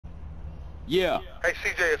Yeah. Hey,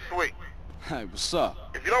 CJ, it's Sweet. Hey, what's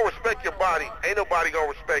up? If you don't respect your body, ain't nobody gonna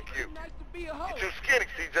respect you. You're too skinny,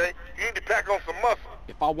 CJ. You need to pack on some muscle.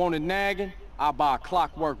 If I wanted nagging, I'd buy a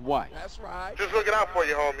clockwork wife. That's right. Just looking out for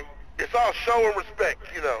you, homie. It's all show and respect,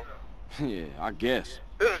 you know. Yeah, I guess.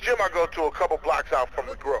 There's a gym I go to a couple blocks out from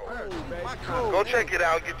the Grove. Go check it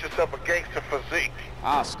out and get yourself a gangster physique.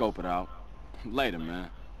 I'll scope it out. Later, man.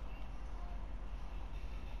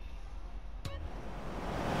 If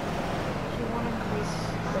you want to increase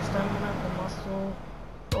the stamina, the muscle,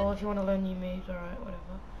 or if you want to learn new moves, alright,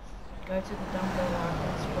 whatever, go to the dumbbell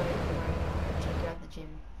rifles, put it and check out the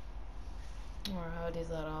gym. Alright, I'll do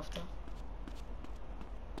that after.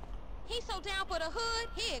 He's so down for the hood,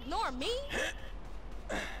 he ignore me?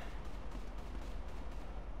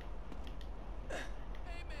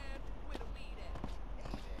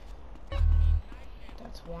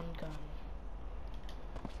 That's one gun.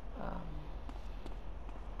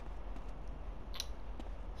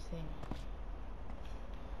 Thing.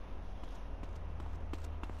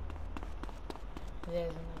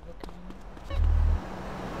 There's another gun.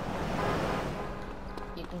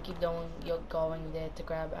 You can keep going. You're going there to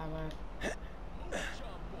grab ammo.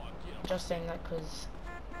 Just saying that because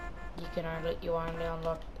you only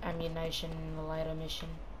unlock ammunition in the later mission.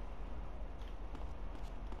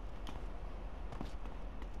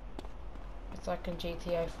 It's like in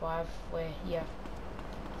GTA 5 where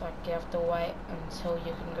like you have to wait until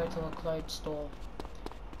you can go to a clothes store.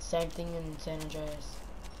 Same thing in San Andreas.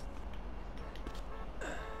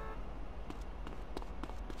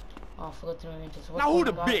 Oh, I forgot to mention. So now who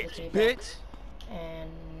the bitch? And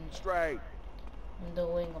Straight. I'm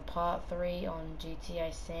doing a part 3 on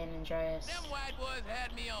GTA San Andreas. Them white boys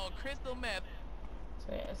had me on crystal meth.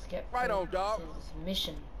 So yeah, let's get Right on, dog. to this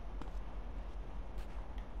mission.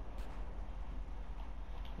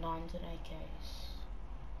 9s and AKs.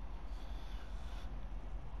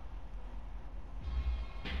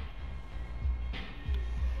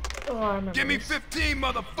 Oh, I remember Give me this. 15,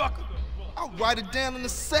 motherfucker! I'll write it down in a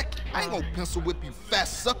second. I ain't gonna pencil whip you, fat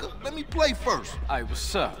sucker. Let me play first. Hey,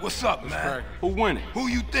 what's up? What's up, man? Who winning? Who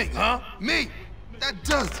you think, huh? Me? That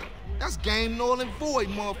does it. That's game null and void,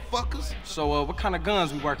 motherfuckers. So, what kind of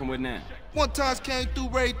guns we working with now? One time came through,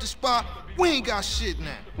 raided the spot. We ain't got shit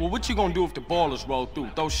now. Well, what you gonna do if the ballers roll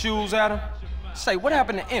through? Throw shoes at them? Say, what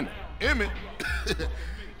happened to Emmett? Emmett?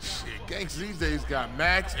 Shit, gangsters these days got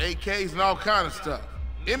Macs, AKs, and all kind of stuff.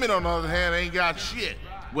 Emmett, on the other hand, ain't got shit.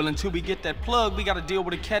 Well, until we get that plug, we gotta deal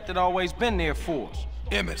with a cat that always been there for us.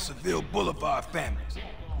 Emmett, Seville Boulevard families.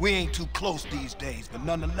 We ain't too close these days, but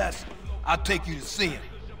nonetheless, I'll take you to see him.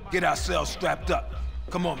 Get ourselves strapped up.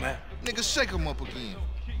 Come on, man. Nigga, shake him up again.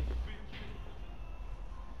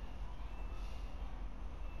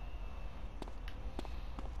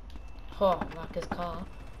 Oh, like his car.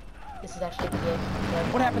 This is actually good.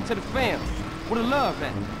 What happened to the family? Where the love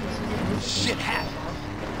at? Shit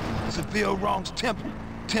happened. Seville wrongs Temple.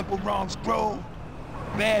 Temple wrongs Grove.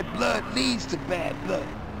 Bad blood leads to bad blood.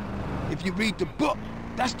 If you read the book,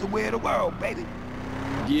 that's the way of the world, baby.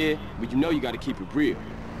 Yeah, but you know you gotta keep it real.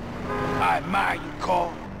 I admire you,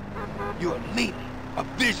 Carl. You're a leader, a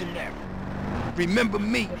visionary. Remember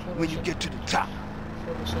me when you get to the top.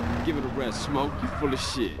 Give it a rest, Smoke. You full of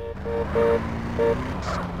shit. Or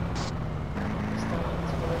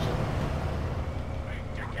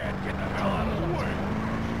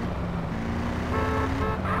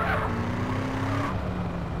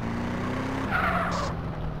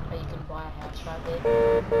you can buy a house right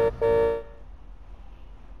there.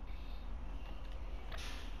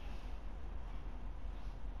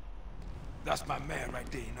 That's my man right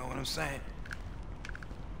there, you know what I'm saying?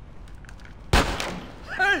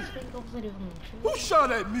 Hey! Who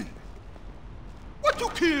shot at me? What do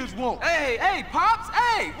kids want? Hey, Pops!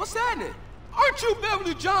 Hey, what's happening? Aren't you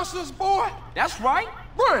Beverly Johnson's boy? That's right.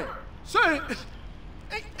 Brent, say,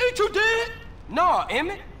 ain't you dead? No,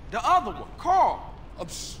 Emmett. The other one, Carl. I'm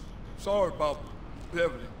sorry about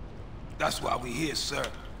Beverly. That's why we here, sir.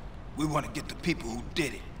 We want to get the people who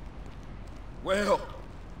did it. Well,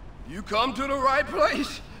 you come to the right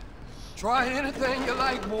place. Try anything you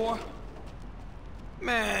like, boy.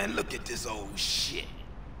 Man, look at this old shit.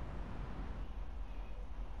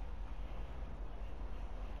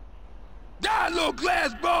 Die, little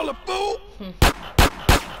glass ball of fool!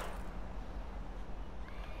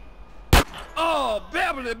 Oh,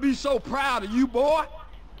 Beverly be so proud of you, boy.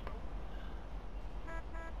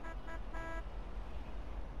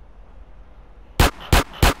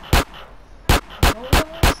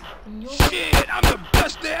 Shit, I'm the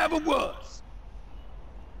best there ever was.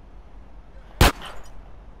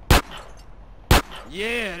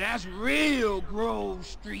 Yeah, that's real Grove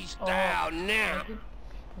Street style now.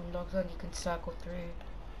 When dogs on, you can circle through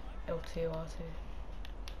L2, R2.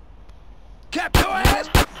 Cap your ass!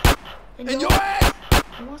 And your ass!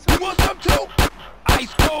 You want some too?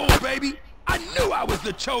 Ice cold, baby! I knew I was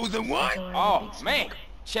the chosen one! Oh, man.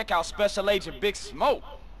 Check out Special Agent Big Smoke.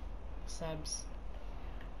 Sabs.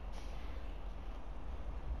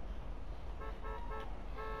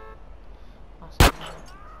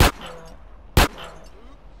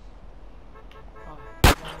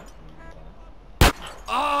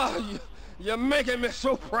 Oh, you're making me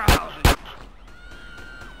so proud.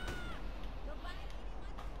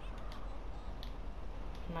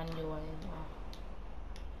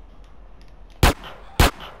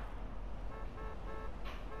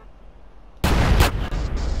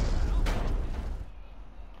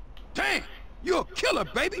 Damn! You're a killer,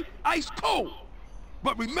 baby! Ice cold!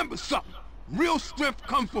 But remember something. Real strength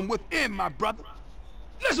comes from within, my brother.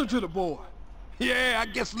 Listen to the boy. Yeah, I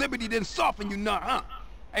guess Liberty didn't soften you none, huh?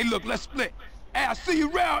 Hey, look, let's split. Hey, I'll see you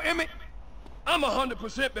around, Emmett. I'm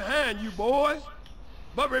 100% behind you, boys.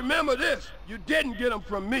 But remember this, you didn't get them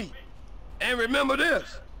from me. And remember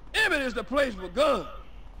this, Emmett is the place for guns.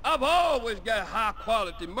 I've always got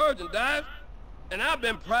high-quality merchandise, and I've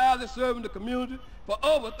been proudly serving the community for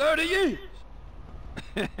over 30 years.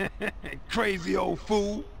 Crazy old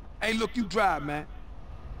fool. Hey, look, you drive, man.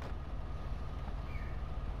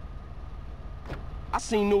 I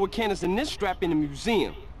seen Noah cannons in this strap in the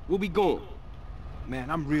museum. Where we going? Man,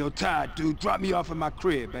 I'm real tired, dude. Drop me off at my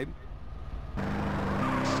crib, baby.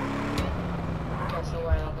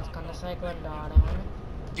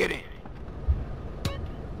 Get in.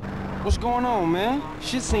 What's going on, man?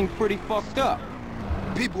 Shit seems pretty fucked up.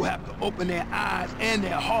 People have to open their eyes and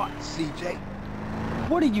their hearts, CJ.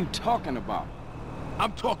 What are you talking about?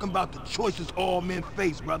 I'm talking about the choices all men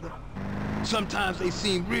face, brother. Sometimes they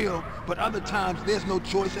seem real, but other times there's no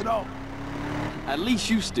choice at all. At least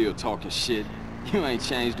you still talking shit. You ain't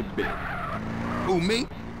changed a bit. Who, me?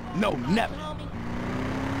 No, never.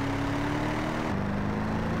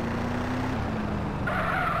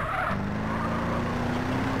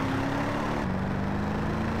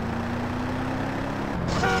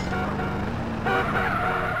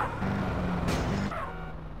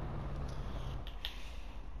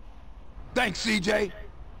 Thanks, CJ.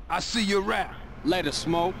 I see you around. Later,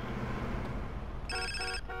 Smoke.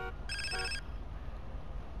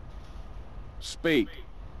 Speak.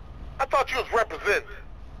 I thought you was representing.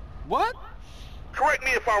 What? Correct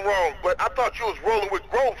me if I'm wrong, but I thought you was rolling with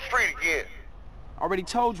Grove Street again. Already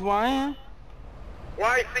told you I am. Well,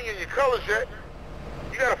 I ain't seen you in your colors yet.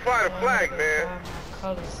 You gotta fly the flag, man.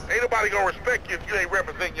 Ain't nobody gonna respect you if you ain't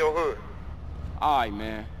representing your hood. Alright,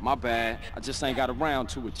 man. My bad. I just ain't got around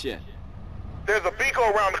to it yet. There's a Beagle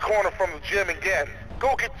around the corner from the gym in Gatton.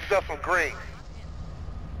 Go get yourself some greens.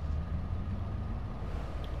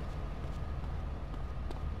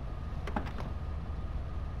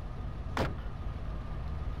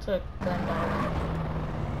 Took gun down.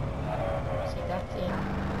 See, that's in.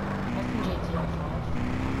 That's in GTA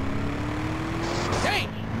 5. Dang!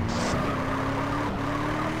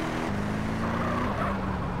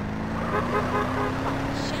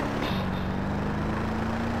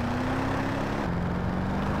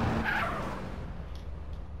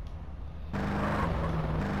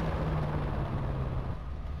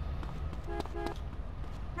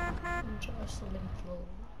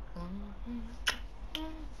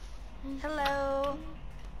 Hello.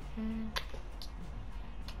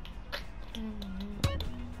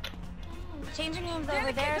 Changing rooms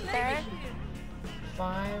over there, sir.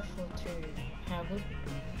 5 for 2. How good?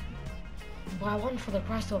 Buy one for the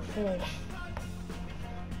price of 4.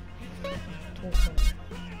 2 for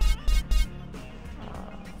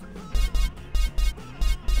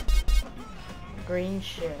green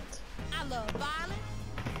shirt. I love violence.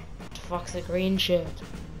 Fuck's a green shirt.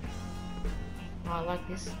 Oh, I like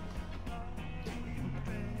this.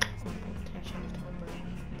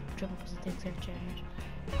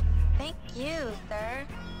 Thank you, sir.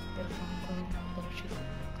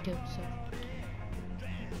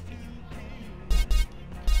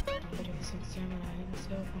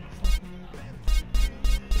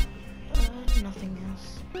 Nothing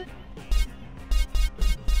else.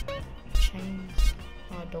 Chains.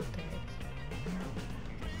 Oh, dog tags.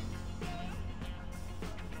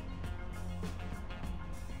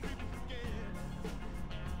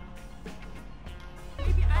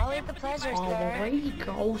 All of the pleasure, Oh, sir. where you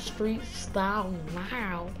go, street style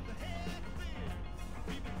now.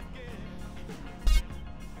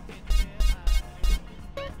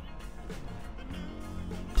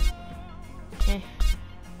 Okay.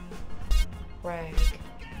 Right.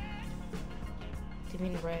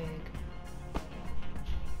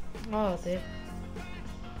 Oh, there.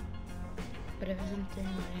 But if it's in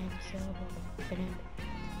my hand,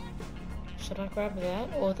 should I grab that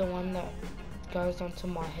or the one that goes onto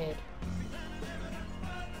my head?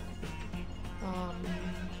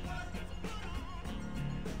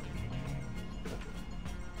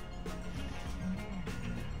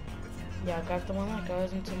 Yeah, I grab the one that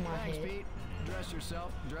goes into my head. Dress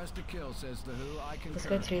yourself, dress to kill, says the Who. I concur. Let's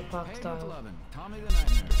go to Park style. Tommy the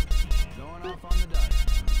Nightmare. Going off on the dust.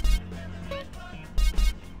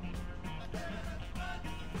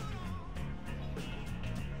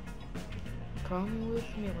 Come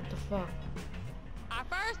with me, what the fuck?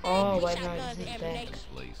 Oh, wait, no, this is back.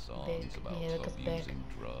 Back. Yeah, look at back.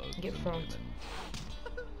 Get front.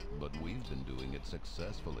 But we've been doing it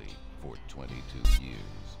successfully for 22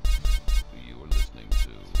 years. You're listening to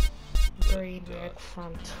Green back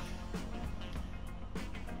front.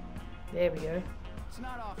 There we go. It's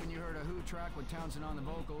not often you heard a Who track with Townsend on the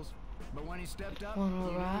vocals, but when he stepped up, you knew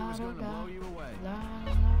he was going to blow you away.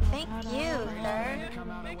 Thank you, sir.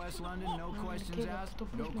 Come out of West London, no questions asked,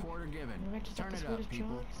 no quarter given. Turn it up,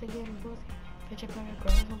 people.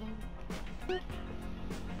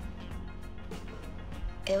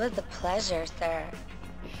 It was a pleasure, sir.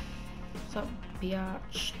 What's up,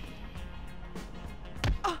 biatch?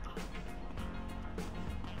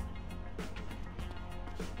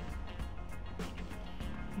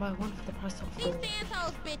 Buy one for the price of gold.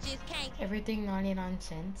 Everything 99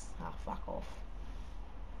 cents. Ah, fuck off.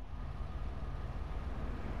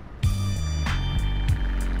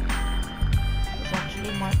 This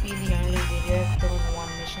actually might be the only video doing one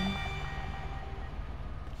mission.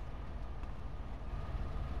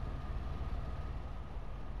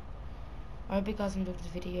 I hope you guys enjoyed this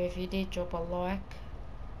video. If you did, drop a like.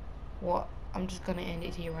 Well, I'm just gonna end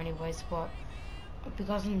it here anyways, but I hope you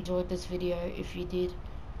guys enjoyed this video. If you did,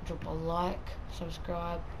 drop a like,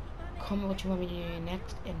 subscribe, comment what you want me to do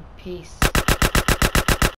next, and peace.